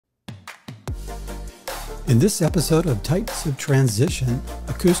In this episode of Titans of Transition,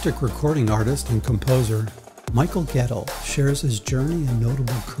 acoustic recording artist and composer Michael Gettel shares his journey and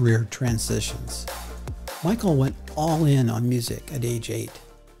notable career transitions. Michael went all in on music at age 8.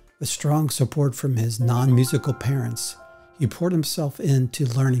 With strong support from his non-musical parents, he poured himself into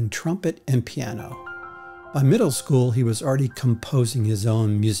learning trumpet and piano. By middle school, he was already composing his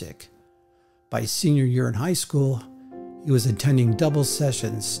own music. By senior year in high school, he was attending double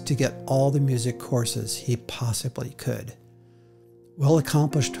sessions to get all the music courses he possibly could. Well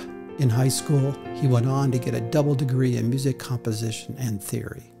accomplished in high school, he went on to get a double degree in music composition and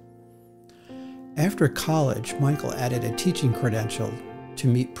theory. After college, Michael added a teaching credential to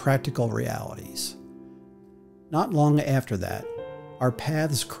meet practical realities. Not long after that, our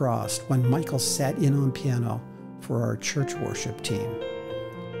paths crossed when Michael sat in on piano for our church worship team.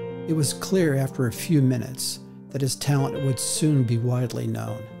 It was clear after a few minutes that his talent would soon be widely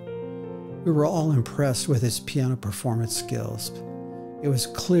known. We were all impressed with his piano performance skills. It was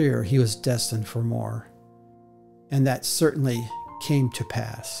clear he was destined for more, and that certainly came to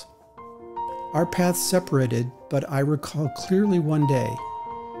pass. Our paths separated, but I recall clearly one day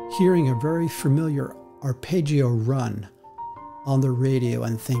hearing a very familiar arpeggio run on the radio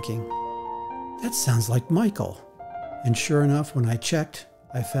and thinking, that sounds like Michael. And sure enough, when I checked,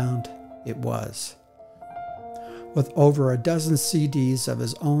 I found it was. With over a dozen CDs of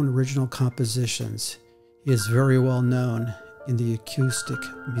his own original compositions, he is very well known in the acoustic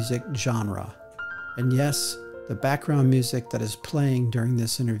music genre. And yes, the background music that is playing during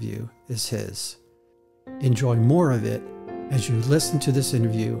this interview is his. Enjoy more of it as you listen to this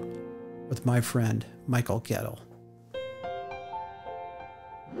interview with my friend Michael Gettel.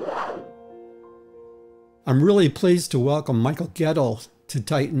 I'm really pleased to welcome Michael Gettel to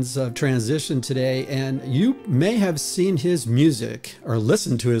Titans of Transition today, and you may have seen his music, or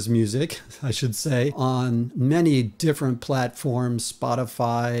listened to his music, I should say, on many different platforms,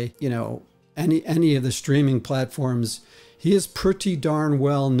 Spotify, any of the streaming platforms. He is pretty darn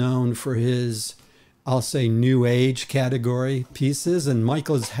well known for his, I'll say, new age category pieces, and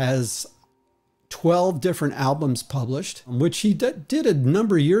Michael has 12 different albums published, which he did a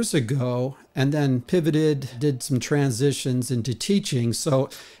number of years ago, and then pivoted, did some transitions into teaching. So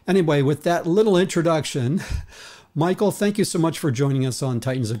anyway, with that little introduction, Michael, thank you so much for joining us on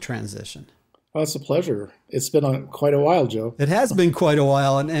Titans of Transition. Oh, it's a pleasure. It's been quite a while, Joe. It has been quite a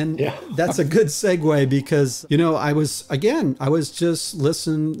while, and yeah. That's a good segue because, I was just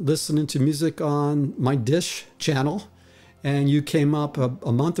listening to music on my Dish channel, and you came up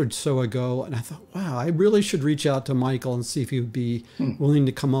a month or so ago, and I thought, wow, I really should reach out to Michael and see if he would be willing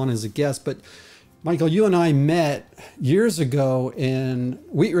to come on as a guest. But Michael, you and I met years ago in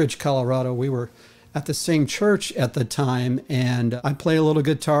Wheat Ridge, Colorado. We were at the same church at the time, and I play a little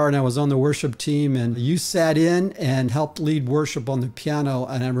guitar, and I was on the worship team, and you sat in and helped lead worship on the piano.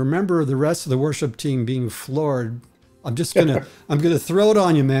 And I remember the rest of the worship team being floored. I'm gonna throw it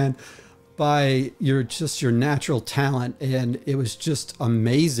on you, man, by your natural talent, and it was just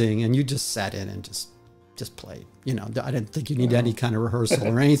amazing. And you just sat in and just played. I didn't think you needed any kind of rehearsal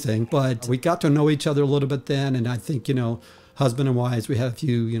or anything, but we got to know each other a little bit then, and I think husband and wives, we had a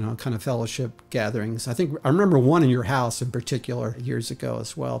few kind of fellowship gatherings. I remember one in your house in particular years ago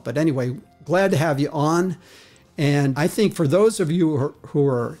as well. But anyway, glad to have you on, and I think for those of you who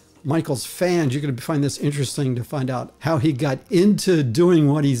are Michael's fans, you're going to find this interesting to find out how he got into doing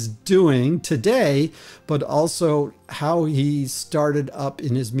what he's doing today, but also how he started up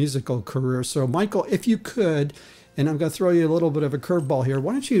in his musical career. So Michael, if you could, and I'm going to throw you a little bit of a curveball here,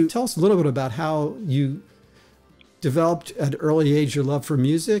 why don't you tell us a little bit about how you developed at an early age your love for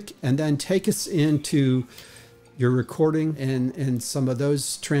music, and then take us into your recording and some of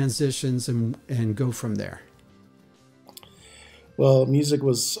those transitions and go from there. Well, music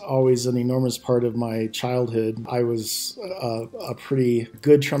was always an enormous part of my childhood. I was a pretty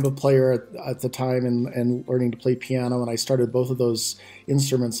good trumpet player at the time and learning to play piano, and I started both of those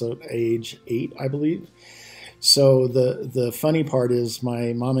instruments at age 8, I believe. So the funny part is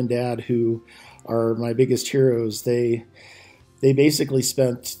my mom and dad, who are my biggest heroes, they basically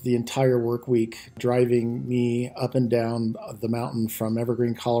spent the entire work week driving me up and down the mountain from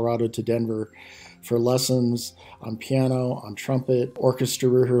Evergreen, Colorado to Denver for lessons on piano, on trumpet, orchestra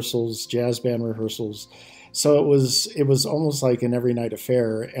rehearsals, jazz band rehearsals. So it was almost like an every night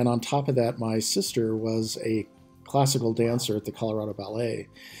affair. And on top of that, my sister was a classical dancer at the Colorado Ballet.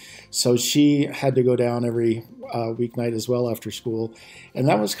 So she had to go down every weeknight as well after school. And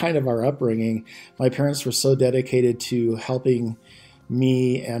that was kind of our upbringing. My parents were so dedicated to helping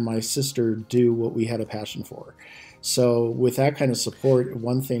me and my sister do what we had a passion for. So with that kind of support,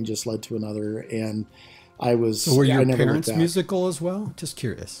 one thing just led to another. And So were your I never looked parents back. musical as well? Just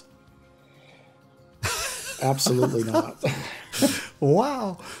curious. Absolutely not.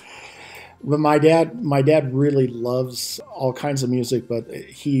 Wow. But my dad really loves all kinds of music, but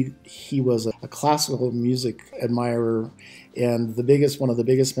he was a classical music admirer, and one of the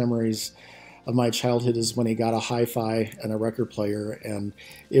biggest memories of my childhood is when he got a hi-fi and a record player, and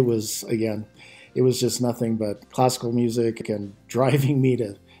it was just nothing but classical music and driving me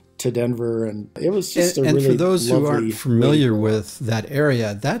to Denver, and it was just And really for those who aren't lovely familiar way to grow up. with that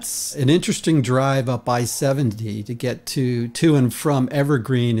area, that's an interesting drive up I-70 to get to and from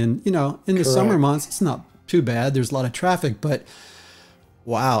Evergreen. And, in the summer Correct. months, it's not too bad. There's a lot of traffic, but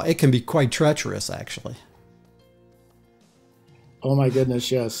wow, it can be quite treacherous, actually. Oh my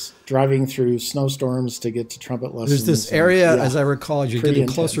goodness, yes. Driving through snowstorms to get to trumpet lessons. There's this and, area, yeah, as I recall, as you're pretty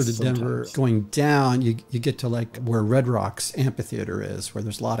getting closer to intense Denver, sometimes. going down, you get to like where Red Rocks Amphitheater is, where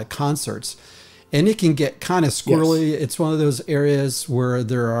there's a lot of concerts. And it can get kind of squirrely. Yes. It's one of those areas where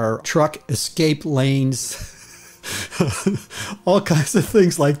there are truck escape lanes, all kinds of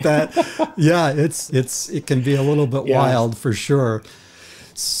things like that. Yeah, it can be a little bit Yeah. wild for sure.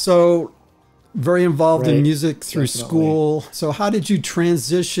 So very involved in Right. music through Definitely. school. So how did you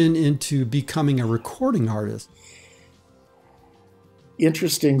transition into becoming a recording artist?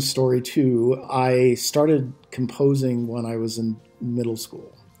 Interesting story too. I started composing when I was in middle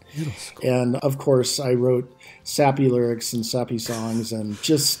school. Middle school. And of course, I wrote sappy lyrics and sappy songs and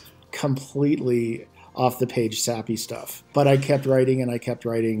just completely off the page sappy stuff. But I kept writing and I kept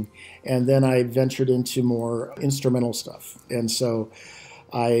writing. And then I ventured into more instrumental stuff. And so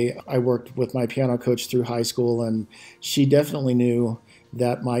I worked with my piano coach through high school, and she definitely knew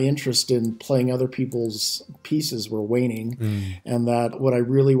that my interest in playing other people's pieces were waning, and that what I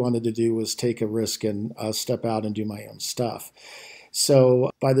really wanted to do was take a risk and step out and do my own stuff.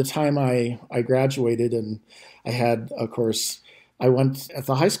 So by the time I graduated, and I had, of course, I went at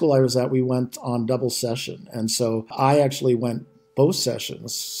the high school I was at, we went on double session. And so I actually went both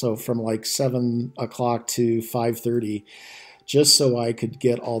sessions. So from like 7 o'clock to 5:30, just so I could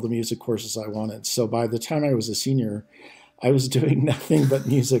get all the music courses I wanted. So by the time I was a senior, I was doing nothing but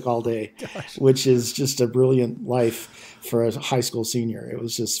music all day, which is just a brilliant life for a high school senior. It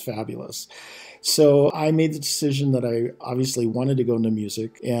was just fabulous. So I made the decision that I obviously wanted to go into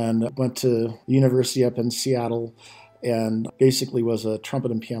music, and went to university up in Seattle, and basically was a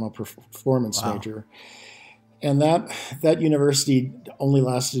trumpet and piano performance major. And that university only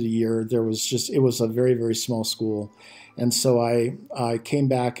lasted a year. It was a very, very small school. And so I came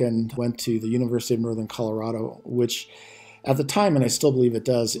back and went to the University of Northern Colorado, which at the time, and I still believe it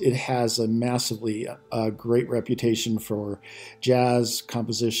does, it has a massively great reputation for jazz,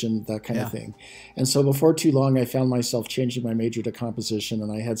 composition, that kind of thing. And so before too long, I found myself changing my major to composition,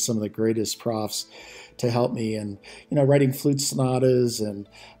 and I had some of the greatest profs to help me, and writing flute sonatas and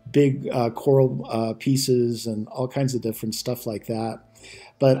big choral pieces and all kinds of different stuff like that.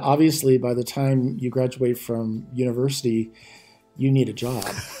 But obviously, by the time you graduate from university, you need a job.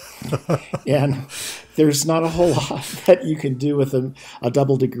 And there's not a whole lot that you can do with a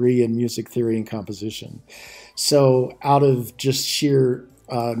double degree in music theory and composition. So out of just sheer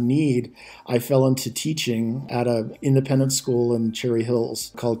need, I fell into teaching at an independent school in Cherry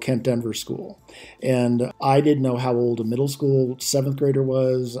Hills called Kent Denver School. And I didn't know how old a middle school 7th grader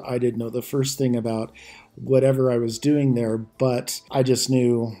was. I didn't know the first thing about whatever I was doing there, but I just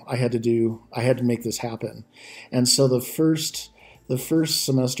knew I had to make this happen. And so the first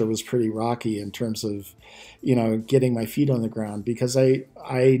semester was pretty rocky in terms of, getting my feet on the ground, because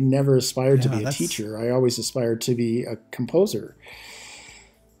I never aspired to be a teacher. I always aspired to be a composer.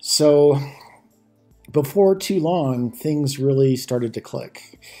 So before too long, things really started to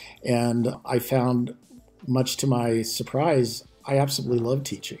click. And I found, much to my surprise, I absolutely love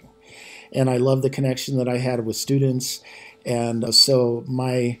teaching. And I love the connection that I had with students. And so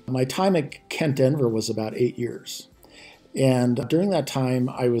my time at Kent Denver was about 8 years. And during that time,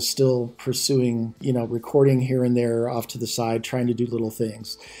 I was still pursuing, recording here and there off to the side, trying to do little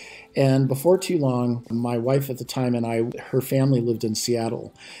things. And before too long, my wife at the time and her family lived in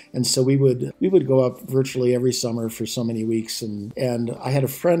Seattle. And so we would go up virtually every summer for so many weeks. And I had a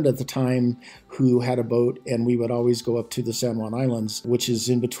friend at the time who had a boat, and we would always go up to the San Juan Islands, which is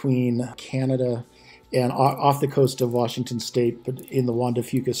in between Canada and off the coast of Washington State, but in the Juan de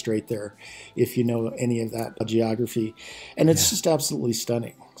Fuca Strait there, if you know any of that geography. And it's just absolutely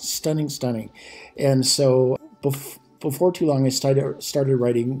stunning. And so before too long, I started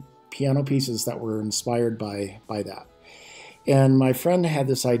writing piano pieces that were inspired by that. And my friend had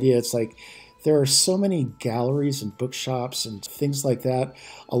this idea. It's like, there are so many galleries and bookshops and things like that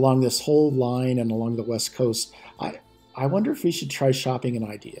along this whole line and along the West Coast. I wonder if we should try shopping an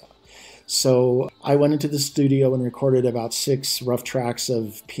idea. So I went into the studio and recorded about 6 rough tracks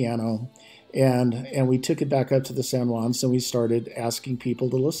of piano, and we took it back up to the San Juans, and we started asking people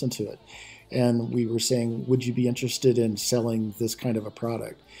to listen to it. And we were saying, would you be interested in selling this kind of a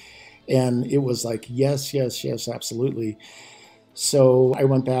product? And it was like, yes, yes, yes, absolutely. So I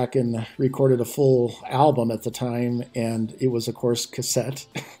went back and recorded a full album at the time, and it was, of course, cassette.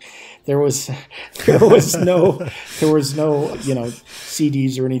 There was no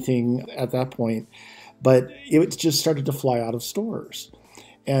CDs or anything at that point, but it just started to fly out of stores.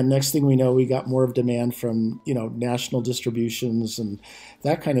 And next thing we know, we got more of demand from national distributions and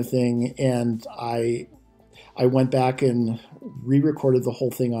that kind of thing. And I went back and re-recorded the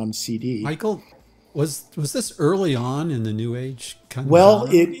whole thing on CD. Michael, was this early on in the New Age kind of? Well,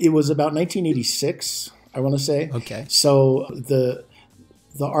 it was about 1986, I want to say. Okay. So the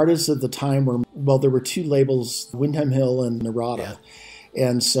artists at the time there were 2 labels, Windham Hill and Narada. Yeah.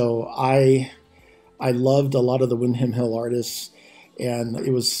 And so I loved a lot of the Windham Hill artists, and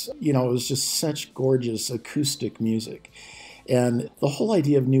it was just such gorgeous acoustic music. And the whole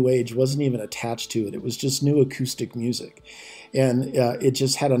idea of New Age wasn't even attached to it. It was just new acoustic music. And it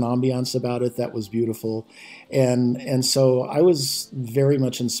just had an ambiance about it that was beautiful. And so I was very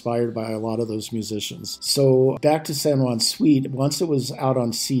much inspired by a lot of those musicians. So back to Juan Suite, once it was out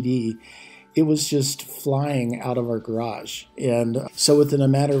on CD, it was just flying out of our garage. And so within a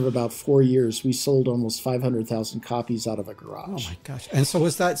matter of about 4 years, we sold almost 500,000 copies out of a garage. Oh my gosh. And so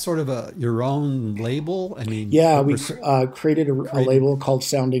was that sort of your own label? I mean, yeah, we created a label called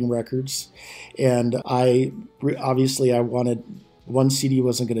Sounding Records. And I wanted, one CD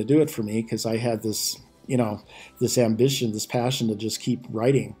wasn't going to do it for me because I had this, this ambition, this passion to just keep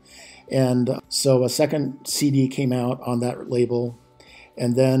writing. And so a second CD came out on that label,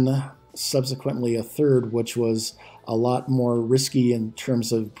 and then subsequently a third, which was a lot more risky in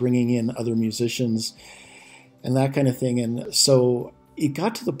terms of bringing in other musicians and that kind of thing. And so it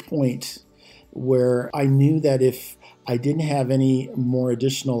got to the point where I knew that if I didn't have any more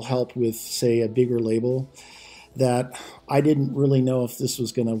additional help with, say, a bigger label, that I didn't really know if this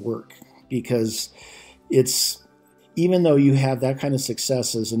was going to work, because even though you have that kind of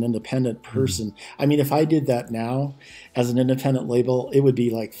success as an independent person, I mean, if I did that now as an independent label, it would be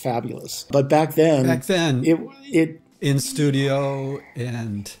like fabulous. But back then it in studio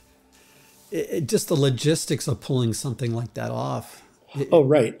and just the logistics of pulling something like that off.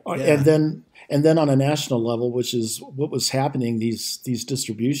 Right. Yeah. And then on a national level, which is what was happening, these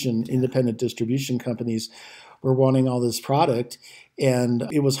independent distribution companies were wanting all this product, and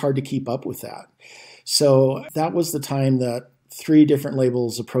it was hard to keep up with that. So that was the time that 3 different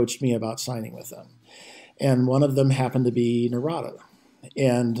labels approached me about signing with them. And one of them happened to be Narada.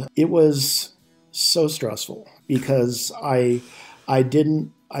 And it was so stressful because I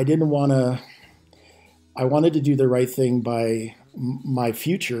wanted to do the right thing by my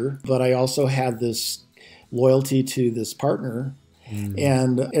future, but I also had this loyalty to this partner.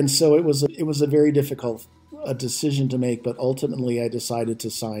 And so it was a very difficult decision to make, but ultimately I decided to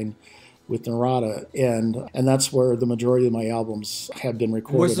sign with Narada, and that's where the majority of my albums have been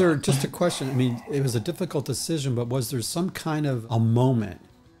recorded. Was there, just a question, I mean, it was a difficult decision, but was there some kind of a moment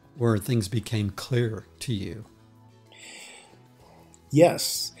where things became clear to you?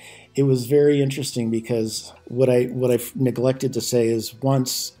 Yes. It was very interesting because what I neglected to say is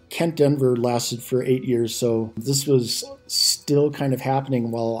once Kent Denver lasted for 8 years, so this was still kind of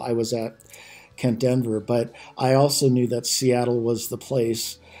happening while I was at Kent Denver, but I also knew that Seattle was the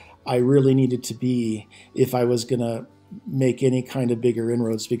place I really needed to be if I was going to make any kind of bigger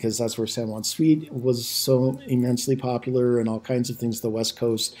inroads, because that's where Juan Suite was so immensely popular and all kinds of things. The West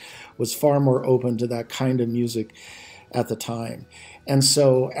Coast was far more open to that kind of music at the time. And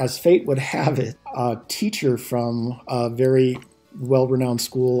so, as fate would have it, a teacher from a very well-renowned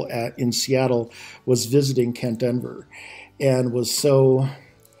school in Seattle was visiting Kent Denver and was so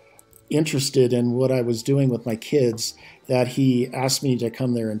interested in what I was doing with my kids that he asked me to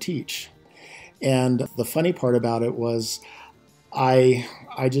come there and teach. And the funny part about it was I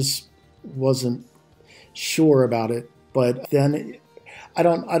just wasn't sure about it. But then I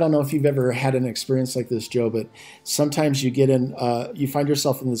don't know if you've ever had an experience like this, Joe, but sometimes you find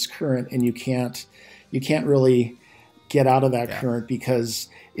yourself in this current and you can't really get out of that current, because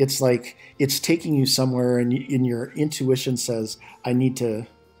it's like it's taking you somewhere, and your intuition says, I need to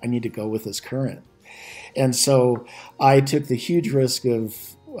go with this current. And so I took the huge risk of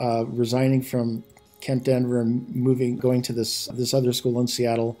resigning from Kent Denver and going to this other school in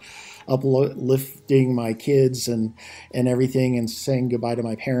Seattle. uplifting my kids and everything, and saying goodbye to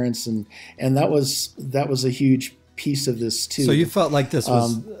my parents, and that was a huge piece of this too. So you felt like this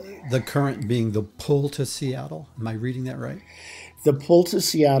was the current being the pull to Seattle. Am I reading that right? The pull to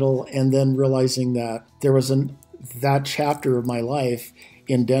Seattle, and then realizing that there was that chapter of my life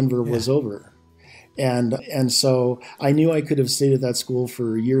in Denver was over. And so I knew I could have stayed at that school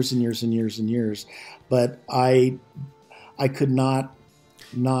for years and years and years and years, but I could not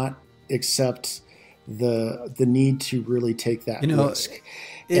accept the need to really take that risk.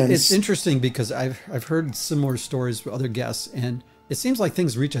 It's interesting because I've heard similar stories with other guests, and it seems like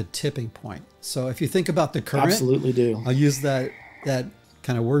things reach a tipping point. So if you think about the current, absolutely do. I'll use that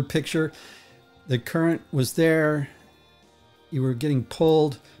kind of word picture. The current was there. You were getting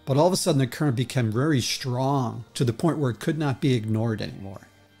pulled, but all of a sudden the current became very strong to the point where it could not be ignored anymore.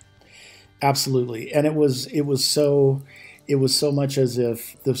 Absolutely. And it was so much as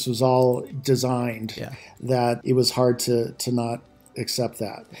if this was all designed that it was hard to not accept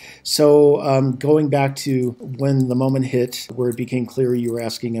that. So going back to when the moment hit where it became clear, you were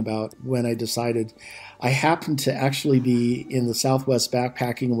asking about when I decided, I happened to actually be in the Southwest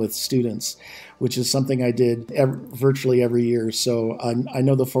backpacking with students, which is something I did virtually every year. So I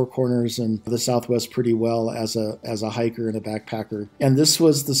know the Four Corners and the Southwest pretty well as a hiker and a backpacker. And this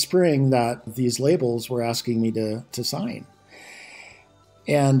was the spring that these labels were asking me to sign.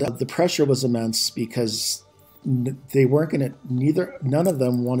 And the pressure was immense because they weren't going to, none of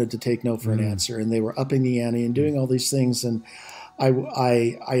them wanted to take no for an answer. And they were upping the ante and doing all these things. And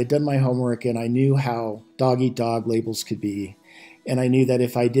I had done my homework, and I knew how dog-eat-dog labels could be. And I knew that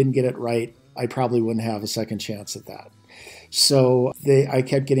if I didn't get it right, I probably wouldn't have a second chance at that. So I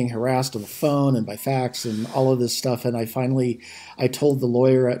kept getting harassed on the phone and by fax and all of this stuff. And I told the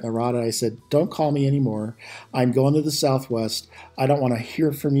lawyer at Narada, I said, don't call me anymore. I'm going to the Southwest. I don't want to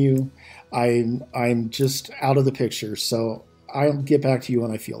hear from you. I'm just out of the picture. So I'll get back to you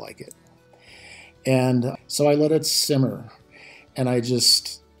when I feel like it. And so I let it simmer. And I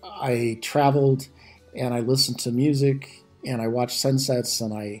traveled, and I listened to music, and I watched sunsets,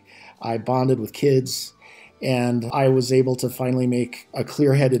 and I bonded with kids, and I was able to finally make a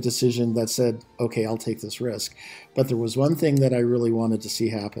clear-headed decision that said, okay, I'll take this risk. But there was one thing that I really wanted to see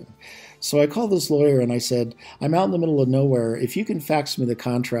happen. So I called this lawyer and I said, I'm out in the middle of nowhere. If you can fax me the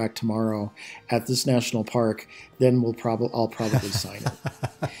contract tomorrow at this national park, then I'll probably sign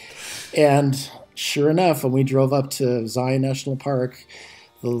it. And sure enough, when we drove up to Zion National Park,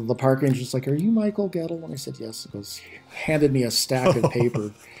 the park ranger was like, are you Michael Gettel? And I said, yes. He goes, handed me a stack of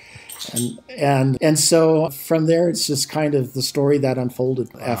paper. And so from there, it's just kind of the story that unfolded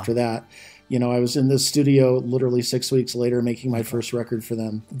after that. You know, I was in the studio literally 6 weeks later making my first record for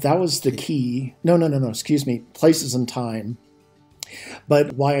them. That was the key. No, excuse me. Places and Time.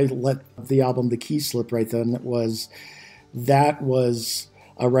 But why I let the album The Key slip right then was that was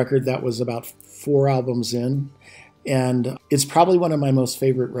a record that was about 4 albums in. And it's probably one of my most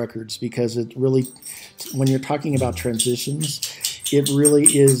favorite records because it really, when you're talking about transitions, it really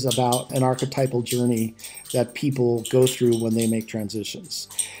is about an archetypal journey that people go through when they make transitions.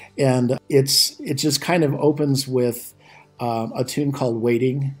 And it just kind of opens with a tune called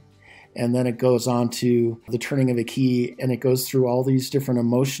Waiting, and then it goes on to the turning of a key, and it goes through all these different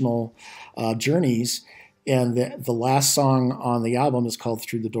emotional journeys. And the last song on the album is called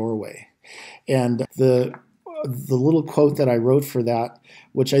Through the Doorway. And the little quote that I wrote for that,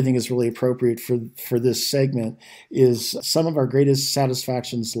 which I think is really appropriate for this segment, is some of our greatest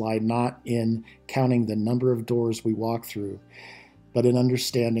satisfactions lie not in counting the number of doors we walk through, but in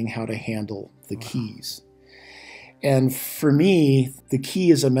understanding how to handle the keys. And for me, the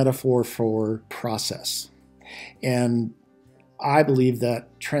key is a metaphor for process. And I believe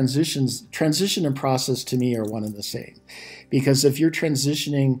that transition and process to me are one and the same. Because if you're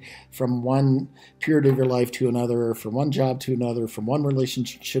transitioning from one period of your life to another, or from one job to another, from one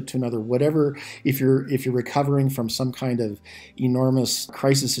relationship to another, whatever, if you're recovering from some kind of enormous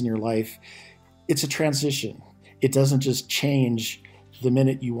crisis in your life, it's a transition. It doesn't just change the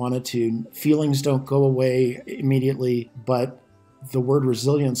minute you want it to. Feelings don't go away immediately, but the word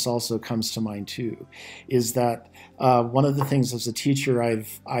resilience also comes to mind too. Is that one of the things as a teacher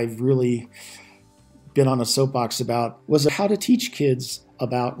I've really been on a soapbox about was how to teach kids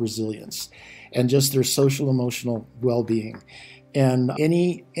about resilience and just their social emotional well-being. And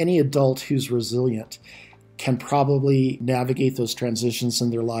any adult who's resilient can probably navigate those transitions in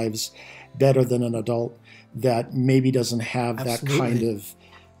their lives better than an adult that maybe doesn't have that kind of,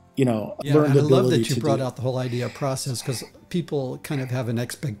 learned ability. I love that you brought out the whole idea of process, because people kind of have an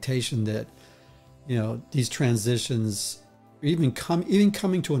expectation that, these transitions even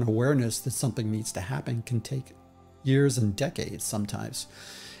coming to an awareness that something needs to happen can take years and decades sometimes.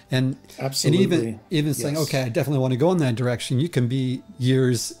 And Absolutely. and even saying, okay, I definitely want to go in that direction, you can be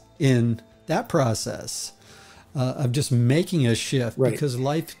years in that process of just making a shift, right. because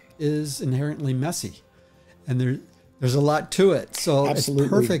life is inherently messy, and there's a lot to it. So Absolutely.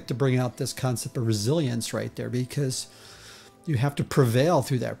 It's perfect to bring out this concept of resilience right there, because you have to prevail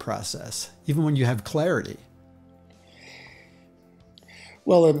through that process, even when you have clarity.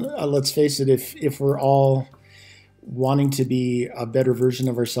 Well, and let's face it, if we're all wanting to be a better version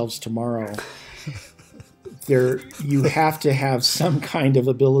of ourselves tomorrow, you have to have some kind of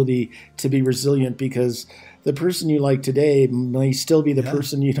ability to be resilient, because the person you like today may still be the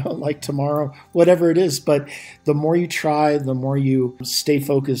person you don't like tomorrow, whatever it is. But the more you try, the more you stay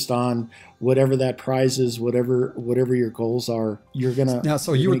focused on whatever that prize is, whatever your goals are, you're gonna. Now,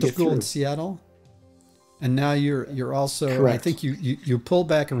 so you were at the school in Seattle, and now you're also. Correct. I think you pulled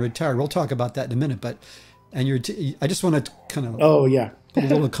back and retired. We'll talk about that in a minute, but. And I just want to kind of put a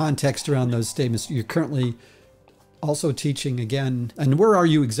little context around those statements. You're currently also teaching again. And where are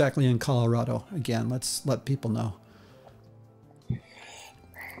you exactly in Colorado? Again, let's let people know.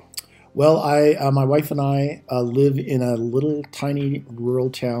 Well, my wife and I live in a little tiny rural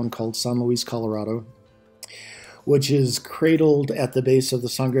town called San Luis, Colorado, which is cradled at the base of the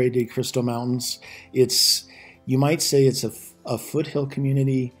Sangre de Cristo Mountains. You might say it's a foothill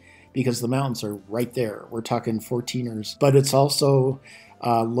community, because the mountains are right there. We're talking 14ers. But it's also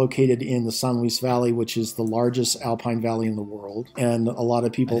located in the San Luis Valley, which is the largest alpine valley in the world. And a lot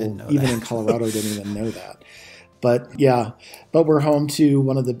of people, even in Colorado, don't even know that. But we're home to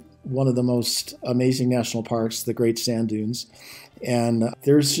one of the most amazing national parks, the Great Sand Dunes. And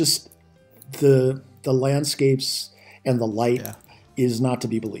there's just the landscapes and the light is not to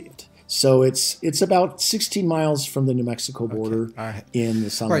be believed. So it's about 16 miles from the New Mexico border in the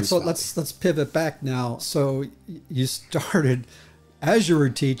San Luis Valley. Let's pivot back now. So you started, as you were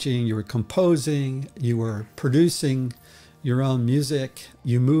teaching, you were composing, you were producing your own music.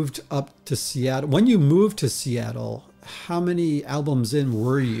 You moved up to Seattle. When you moved to Seattle, how many albums in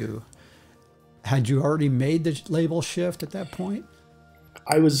were you? Had you already made the label shift at that point?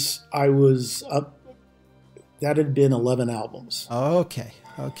 I was up. That had been 11 albums. Okay,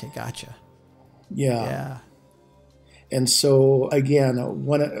 gotcha. Yeah. And so again,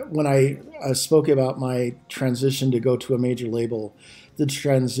 when I spoke about my transition to go to a major label, the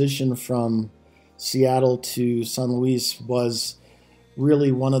transition from Seattle to San Luis was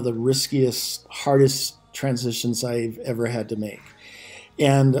really one of the riskiest, hardest transitions I've ever had to make.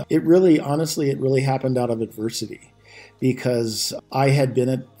 And it really happened out of adversity, because I had been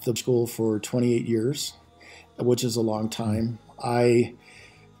at the school for 28 years, which is a long time. I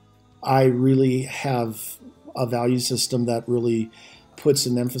really have a value system that really puts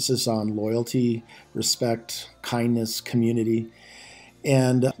an emphasis on loyalty, respect, kindness, community.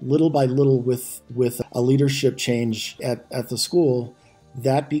 And little by little, with a leadership change at the school,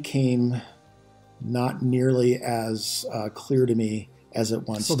 that became not nearly as clear to me as it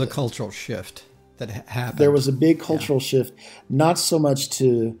once did. So the cultural shift that happened. There was a big cultural shift, not so much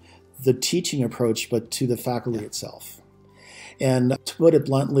to the teaching approach, but to the faculty itself. And to put it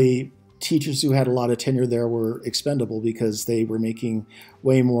bluntly, teachers who had a lot of tenure there were expendable, because they were making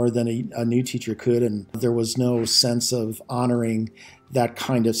way more than a new teacher could, and there was no sense of honoring that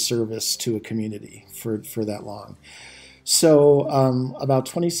kind of service to a community for that long. So about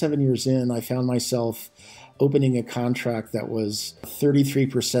 27 years in, I found myself opening a contract that was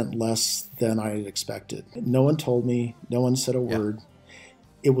 33% less than I had expected. No one told me, no one said a word.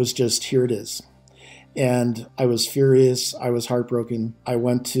 It was just, here it is. And I was furious. I was heartbroken. I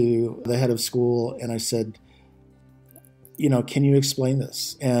went to the head of school and I said, can you explain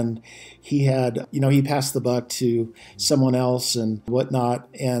this? And he had, he passed the buck to someone else and whatnot.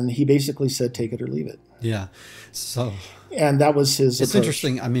 And he basically said, take it or leave it. Yeah. So. And that was his approach. It's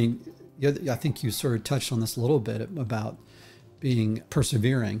interesting. I mean, I think you sort of touched on this a little bit about being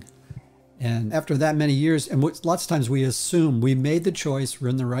persevering. And after that many years, and lots of times we assume we made the choice, we're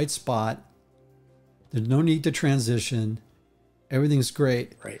in the right spot, there's no need to transition, everything's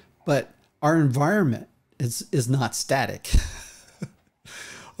great. Right. But our environment is not static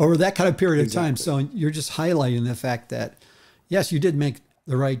over that kind of period of time. So you're just highlighting the fact that, yes, you did make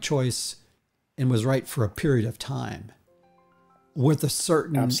the right choice and was right for a period of time with a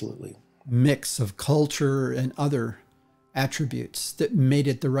certain mix of culture and other attributes that made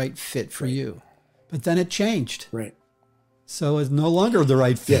it the right fit for you. But then it changed. Right. So it's no longer the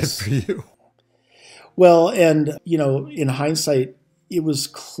right fit for you. Well, and, in hindsight, it was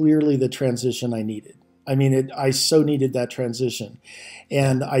clearly the transition I needed. I mean, I so needed that transition.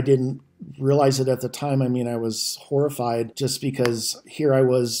 And I didn't realize it at the time. I mean, I was horrified just because here I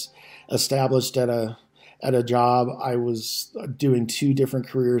was established at a job. I was doing 2 different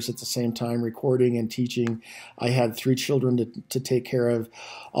careers at the same time, recording and teaching. I had 3 children to take care of,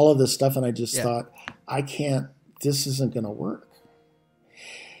 all of this stuff. And I just thought, this isn't going to work.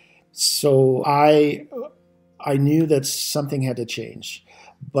 So I knew that something had to change.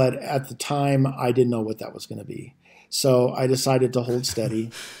 But at the time, I didn't know what that was going to be. So I decided to hold steady,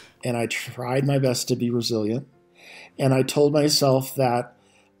 and I tried my best to be resilient. And I told myself that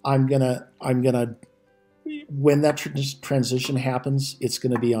I'm gonna, when that transition happens, it's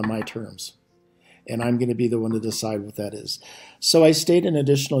going to be on my terms. And I'm going to be the one to decide what that is. So I stayed an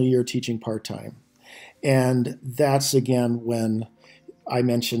additional year teaching part-time. And that's, again, when I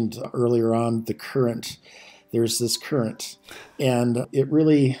mentioned earlier on the current. There's this current. And it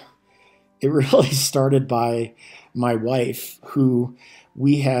really started by my wife, who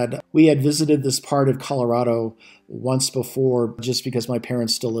we had visited this part of Colorado once before, just because my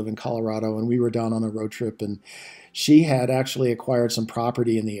parents still live in Colorado, and we were down on a road trip, and she had actually acquired some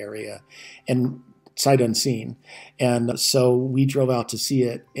property in the area, and sight unseen. And so we drove out to see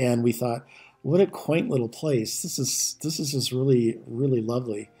it, and we thought, what a quaint little place. This is just really, really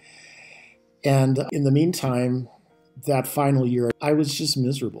lovely. And in the meantime, that final year, I was just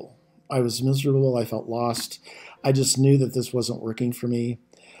miserable. I felt lost. I just knew that this wasn't working for me.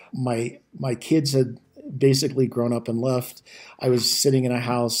 My kids had basically grown up and left. I was sitting in a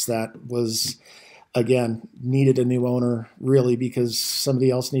house that was, again, needed a new owner, really, because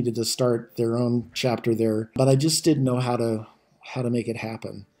somebody else needed to start their own chapter there. But I just didn't know how to make it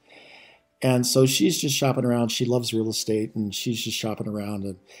happen. And so she's just shopping around. She loves real estate, and she's just shopping around.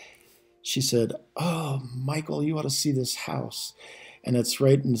 And she said, "Oh, Michael, you ought to see this house." And it's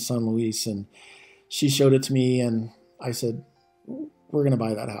right in San Luis. And she showed it to me, and I said, "We're going to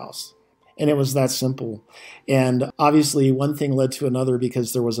buy that house." And it was that simple. And obviously one thing led to another,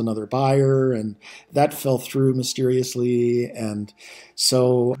 because there was another buyer, and that fell through mysteriously. And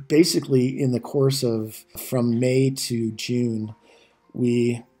so basically in the course of from May to June,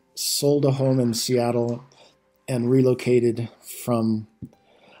 we sold a home in Seattle and relocated from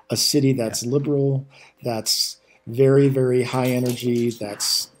a city that's liberal, that's very, very high energy,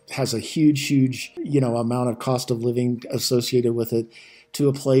 has a huge, amount of cost of living associated with it, to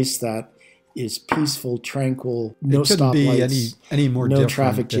a place that is peaceful, tranquil, no stoplights, any more no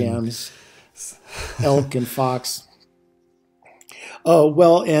traffic jams, elk and fox. Oh,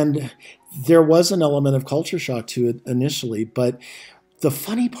 well, and there was an element of culture shock to it initially, but the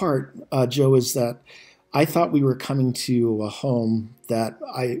funny part, Joe, is that I thought we were coming to a home that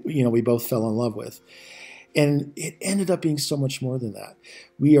we both fell in love with. And it ended up being so much more than that.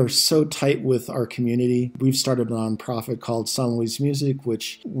 We are so tight with our community. We've started a nonprofit called San Luis Music,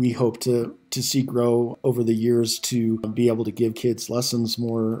 which we hope to see grow over the years, to be able to give kids lessons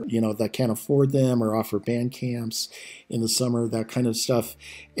more, that can't afford them, or offer band camps in the summer, that kind of stuff.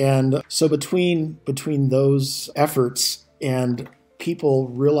 And so between those efforts and people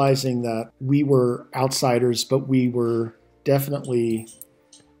realizing that we were outsiders, but we were definitely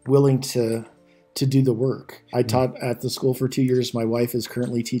willing to do the work. I taught at the school for 2 years. My wife is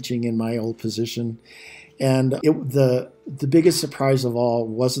currently teaching in my old position. And the biggest surprise of all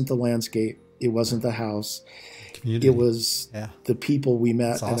wasn't the landscape. It wasn't the house. Community. It was the people we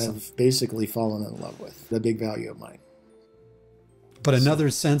met and have basically fallen in love with. The big value of mine. But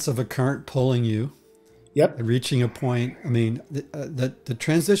another sense of a current pulling you. Yep. Reaching a point. I mean, the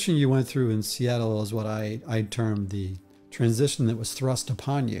transition you went through in Seattle is what I termed the transition that was thrust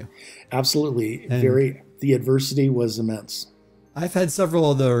upon you. Absolutely. And the adversity was immense. I've had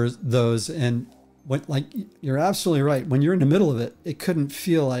several of those, and you're absolutely right. When you're in the middle of it, it couldn't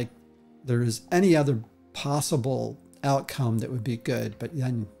feel like there is any other possible outcome that would be good. But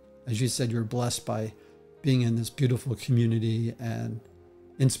then, as you said, you're blessed by being in this beautiful community and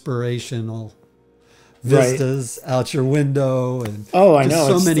inspirational vistas out your window, and I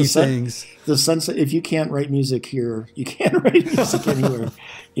know so many things. The sunset. If you can't write music here, you can't write music anywhere.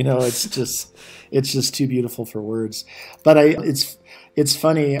 It's just too beautiful for words. But it's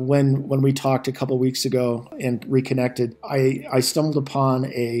funny, when we talked a couple weeks ago and reconnected, I stumbled upon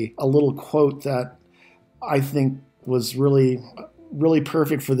a little quote that I think was really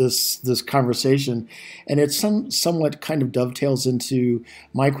perfect for this conversation. And it somewhat kind of dovetails into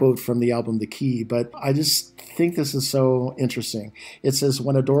my quote from the album The Key, but I just think this is so interesting. It says,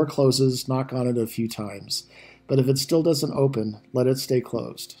 "When a door closes, knock on it a few times, but if it still doesn't open, let it stay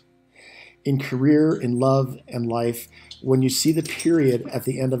closed." In career, in love, and life, when you see the period at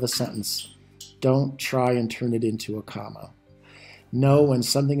the end of a sentence, don't try and turn it into a comma. Know when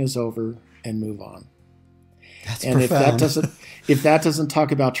something is over and move on. That's and profound. if that doesn't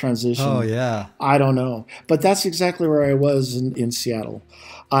talk about transition, oh yeah, I don't know. But that's exactly where I was in Seattle.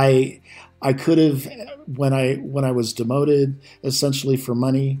 I could have, when I was demoted essentially for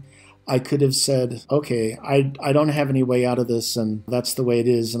money, I could have said, okay, I don't have any way out of this, and that's the way it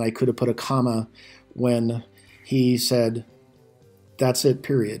is. And I could have put a comma when he said, that's it,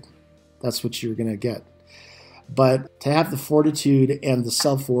 period. That's what you're going to get. But to have the fortitude and the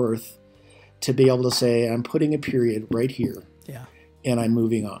self-worth to be able to say, I'm putting a period right here, yeah, and I'm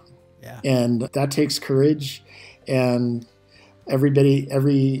moving on. yeah, And that takes courage, and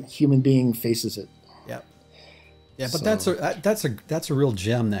every human being faces it. yeah, yeah. But So, that's a real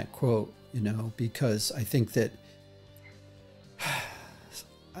gem, that quote, because I think that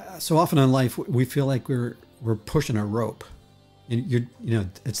so often in life we feel like we're pushing a rope.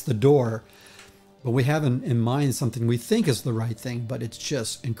 It's the door, but we have in mind something we think is the right thing, but it's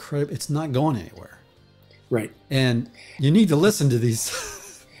just incredible. It's not going anywhere. right. And you need to listen to these.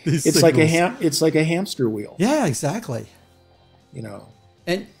 these It's signals. it's like a hamster wheel. Yeah, exactly.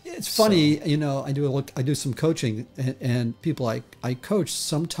 And it's funny, So, I do some coaching, and people I coach,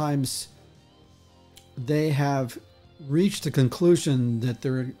 sometimes they have reached the conclusion that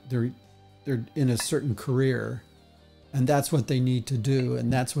they're in a certain career, and that's what they need to do,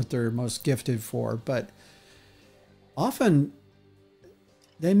 and that's what they're most gifted for. But often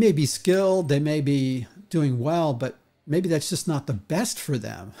they may be skilled, they may be doing well, but maybe that's just not the best for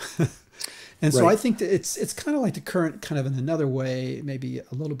them. And so right. I think that it's kind of like the current, kind of in another way, maybe a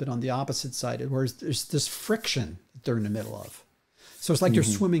little bit on the opposite side, where there's this friction that they're in the middle of. So it's like you're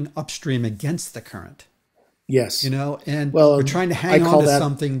swimming upstream against the current. Yes. And Well, we're trying to hang on to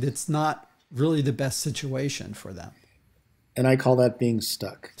something that's not really the best situation for them. And I call that being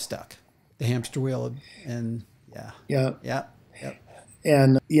stuck. Stuck. The hamster wheel. And yeah. Yeah. Yeah. Yep.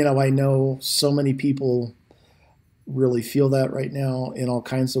 And, I know so many people really feel that right now in all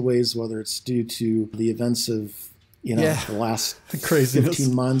kinds of ways, whether it's due to the events of, the last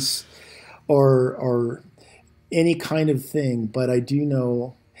 15 months or any kind of thing. But I do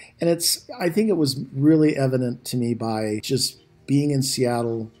know, and I think it was really evident to me by just being in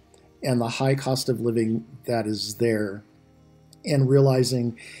Seattle and the high cost of living that is there, and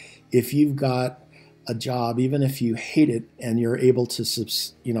realizing if you've got a job, even if you hate it, and you're able to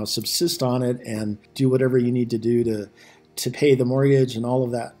subsist on it and do whatever you need to do to pay the mortgage and all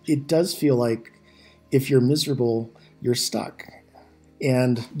of that, it does feel like if you're miserable, you're stuck.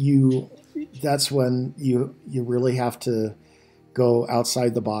 And that's when you really have to go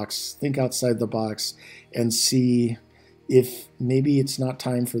outside the box, think outside the box, and see if maybe it's not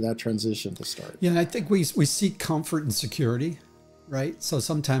time for that transition to start. Yeah, and I think we seek comfort and security, right? So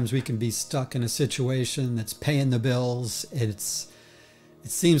sometimes we can be stuck in a situation that's paying the bills. It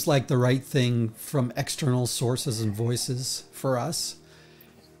seems like the right thing from external sources and voices for us.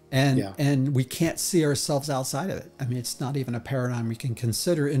 And we can't see ourselves outside of it. I mean, it's not even a paradigm we can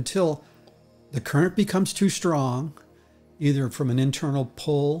consider until the current becomes too strong, either from an internal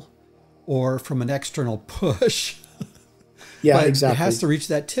pull or from an external push. Yeah, but exactly. It has to reach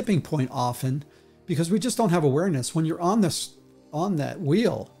that tipping point often, because we just don't have awareness. When you're on that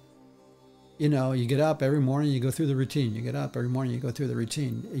wheel, you get up every morning, you go through the routine. You get up every morning, you go through the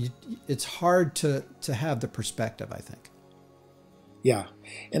routine. It's hard to have the perspective, I think. Yeah,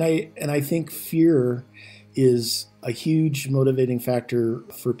 and I think fear is a huge motivating factor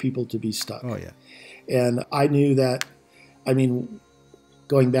for people to be stuck. Oh yeah. And I knew that. I mean,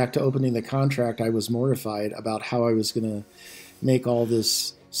 going back to opening the contract, I was mortified about how I was going to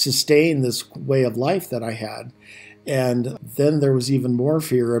sustain this way of life that I had. And then there was even more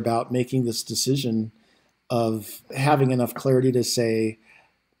fear about making this decision of having enough clarity to say,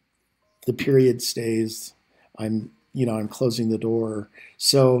 the period stays, I'm closing the door.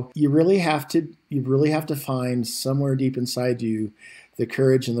 So you really have to find somewhere deep inside you the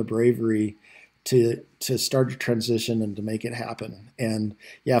courage and the bravery to start a transition and to make it happen. And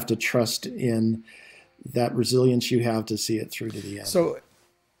you have to trust in that resilience you have to see it through to the end. So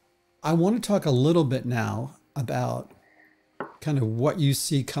I want to talk a little bit now about kind of what you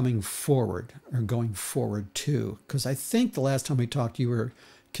see coming forward or going forward too, because I think the last time we talked, you were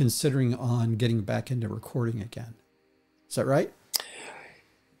considering on getting back into recording again. Is that right?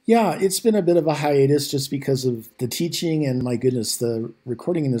 Yeah, it's been a bit of a hiatus just because of the teaching, and my goodness, the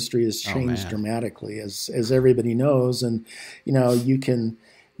recording industry has changed dramatically, as everybody knows. And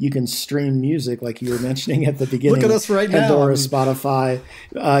you you can stream music like you were mentioning at the beginning. Look at us right now. Pandora, Spotify,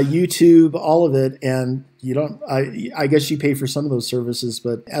 YouTube, all of it. And you don't, I guess you pay for some of those services,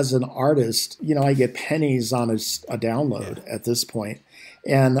 but as an artist, you know, I get pennies on a download at this point.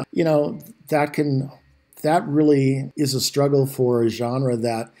 And, you know, that really is a struggle for a genre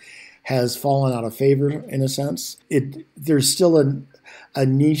that has fallen out of favor in a sense. There's still a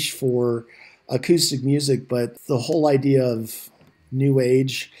niche for acoustic music, but the whole idea of new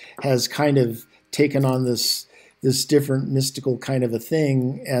age has kind of taken on this different mystical kind of a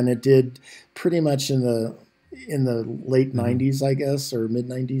thing, and it did pretty much in the late 90s, I guess, or mid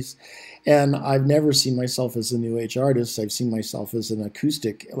 90s. And I've never seen myself as a new age artist. I've seen myself as an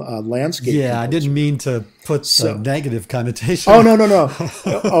acoustic landscape composer. I didn't mean to put some negative connotation. Oh, no.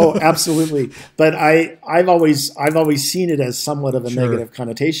 Oh, absolutely. But I've always seen it as somewhat of a negative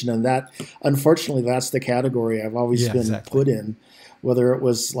connotation. And that, unfortunately, that's the category I've always been put in, whether it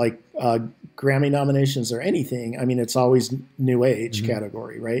was like Grammy nominations or anything. I mean, it's always new age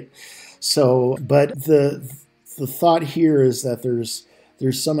category, right? So, but the thought here is that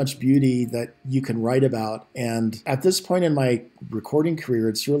there's so much beauty that you can write about. And at this point in my recording career,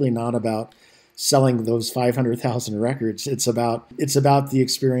 it's really not about selling those 500,000 records. It's about the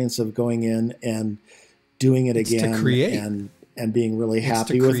experience of going in and doing it again and being really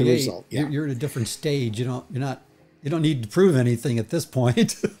happy with the result. Yeah. You're at a different stage. You don't need to prove anything at this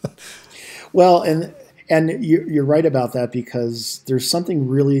point. Well, and you're right about that, because there's something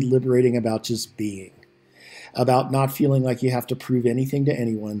really liberating about just being, about not feeling like you have to prove anything to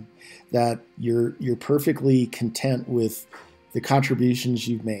anyone, that you're perfectly content with the contributions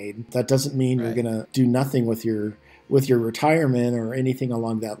you've made. That doesn't mean you're going to do nothing with your retirement or anything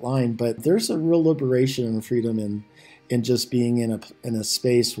along that line, but there's a real liberation and freedom in just being in a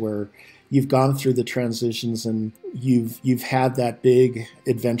space where you've gone through the transitions and you've had that big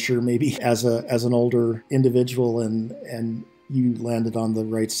adventure maybe as an older individual, and you landed on the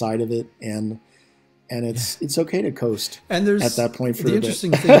right side of it, and it's okay to coast at that point for a bit. The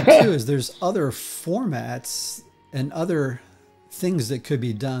interesting thing too is there's other formats and other things that could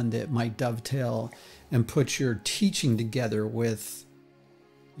be done that might dovetail and put your teaching together with,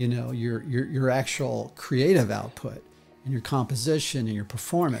 you know, your actual creative output and your composition and your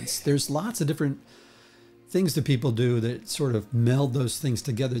performance. There's lots of different things that people do that sort of meld those things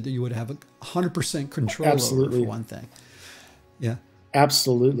together that you would have 100% control over, for one thing. Yeah.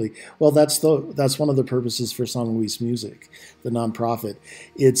 Absolutely. Well, that's one of the purposes for San Luis Music, the nonprofit.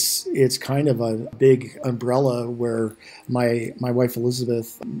 It's kind of a big umbrella where my wife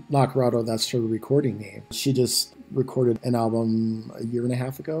Elizabeth Narada, that's her recording name. She just recorded an album a year and a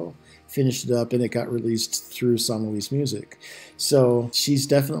half ago, finished it up, and it got released through San Luis Music. So she's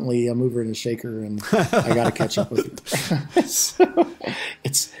definitely a mover and a shaker, and I got to catch up with her. So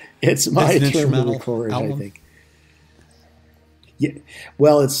it's my turn to record, I think. Yeah,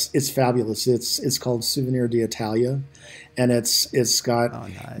 well, it's fabulous. It's called Souvenir d'Italia, and it's got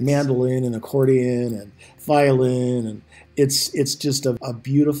mandolin and accordion and violin, and it's just a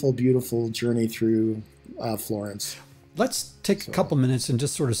beautiful, beautiful journey through Florence. Let's take a couple minutes and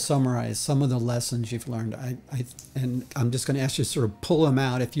just sort of summarize some of the lessons you've learned. And I'm just going to ask you to sort of pull them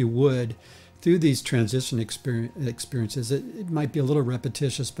out, if you would, through these transition experiences. It might be a little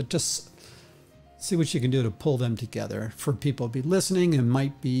repetitious, but just see what you can do to pull them together for people to be listening and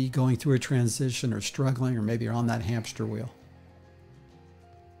might be going through a transition or struggling, or maybe you're on that hamster wheel.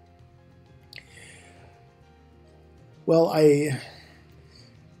 Well,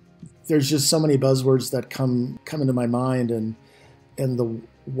 there's just so many buzzwords that come into my mind, and the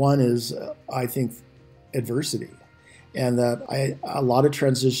one is, I think, adversity. And that a lot of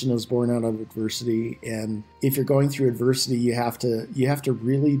transition is born out of adversity. And if you're going through adversity, you have to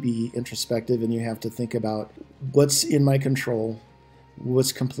really be introspective, and you have to think about what's in my control,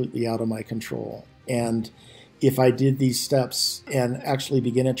 what's completely out of my control. And if I did these steps and actually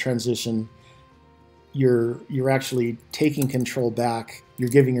begin a transition, you're actually taking control back. You're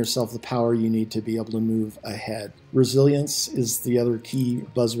giving yourself the power you need to be able to move ahead. Resilience is the other key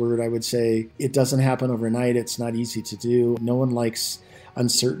buzzword, I would say. It doesn't happen overnight. It's not easy to do. No one likes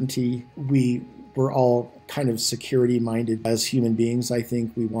uncertainty. We're all kind of security-minded as human beings, I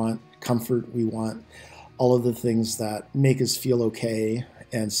think. We want comfort. We want all of the things that make us feel okay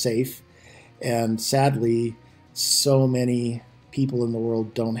and safe. And sadly, so many people in the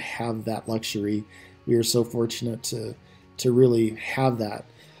world don't have that luxury. We are so fortunate to really have that,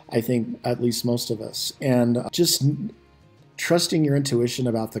 I think, at least most of us. And just trusting your intuition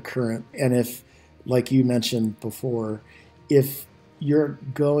about the current. And if, like you mentioned before, if you're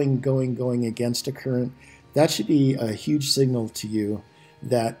going against a current, that should be a huge signal to you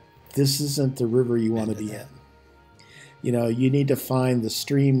that this isn't the river you want to be in. You know, you need to find the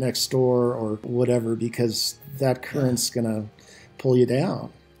stream next door or whatever, because that current's going to pull you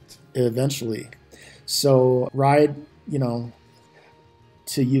down eventually. So ride, you know,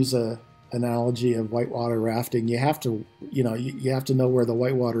 to use a analogy of whitewater rafting, you have to, you know, you have to know where the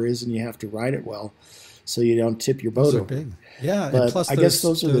whitewater is, and you have to ride it well, so you don't tip your boat over. Big. Yeah, but and plus I guess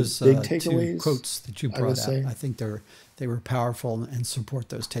those are the big takeaways. Two quotes that you brought out, I think they were powerful and support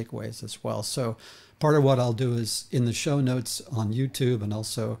those takeaways as well. So part of what I'll do is in the show notes on YouTube and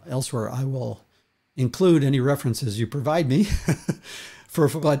also elsewhere, I will include any references you provide me.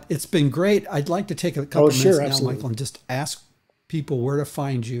 But it's been great. I'd like to take a couple minutes now, absolutely, Michael, and just ask people where to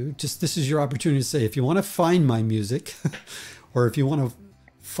find you. Just this is your opportunity to say, if you want to find my music or if you want to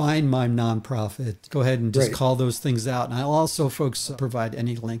find my nonprofit, go ahead and just call those things out. And I'll also, folks, provide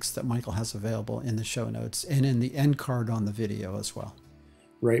any links that Michael has available in the show notes and in the end card on the video as well.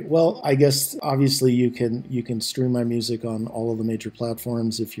 Right. Well, I guess obviously you can stream my music on all of the major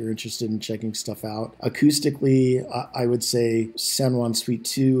platforms if you're interested in checking stuff out. Acoustically, I would say Juan Suite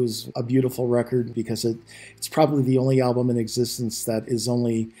 2 is a beautiful record, because it's probably the only album in existence that is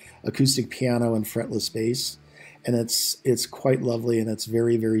only acoustic piano and fretless bass. And it's quite lovely, and it's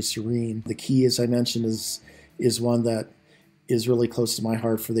very, very serene. The key, as I mentioned, is one that is really close to my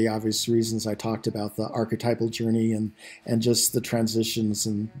heart for the obvious reasons I talked about, the archetypal journey and just the transitions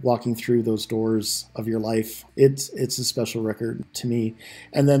and walking through those doors of your life. It's a special record to me.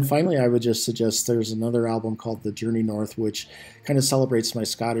 And then finally, I would just suggest there's another album called The Journey North, which kind of celebrates my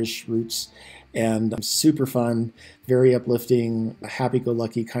Scottish roots, and super fun, very uplifting,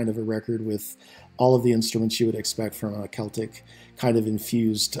 happy-go-lucky kind of a record with all of the instruments you would expect from a Celtic kind of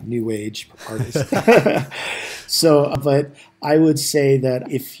infused new age artist. So, but I would say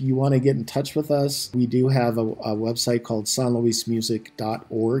that if you want to get in touch with us, we do have a website called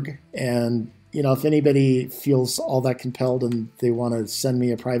sanluismusic.org. And, you know, if anybody feels all that compelled and they want to send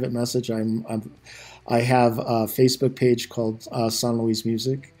me a private message, I have a Facebook page called San Luis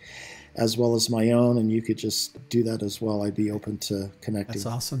Music, as well as my own, and you could just do that as well. I'd be open to connecting. That's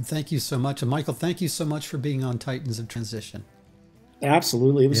awesome. Thank you so much. And Michael, thank you so much for being on Titans of Transition.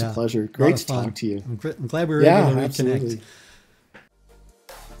 Absolutely. It was a pleasure. Great to talk to you. I'm glad we were able to reconnect. Absolutely.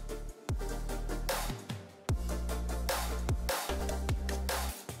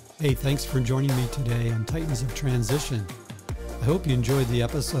 Hey, thanks for joining me today on Titans of Transition. I hope you enjoyed the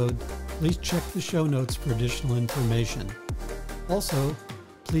episode. Please check the show notes for additional information. Also,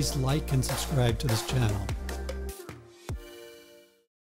 please like and subscribe to this channel.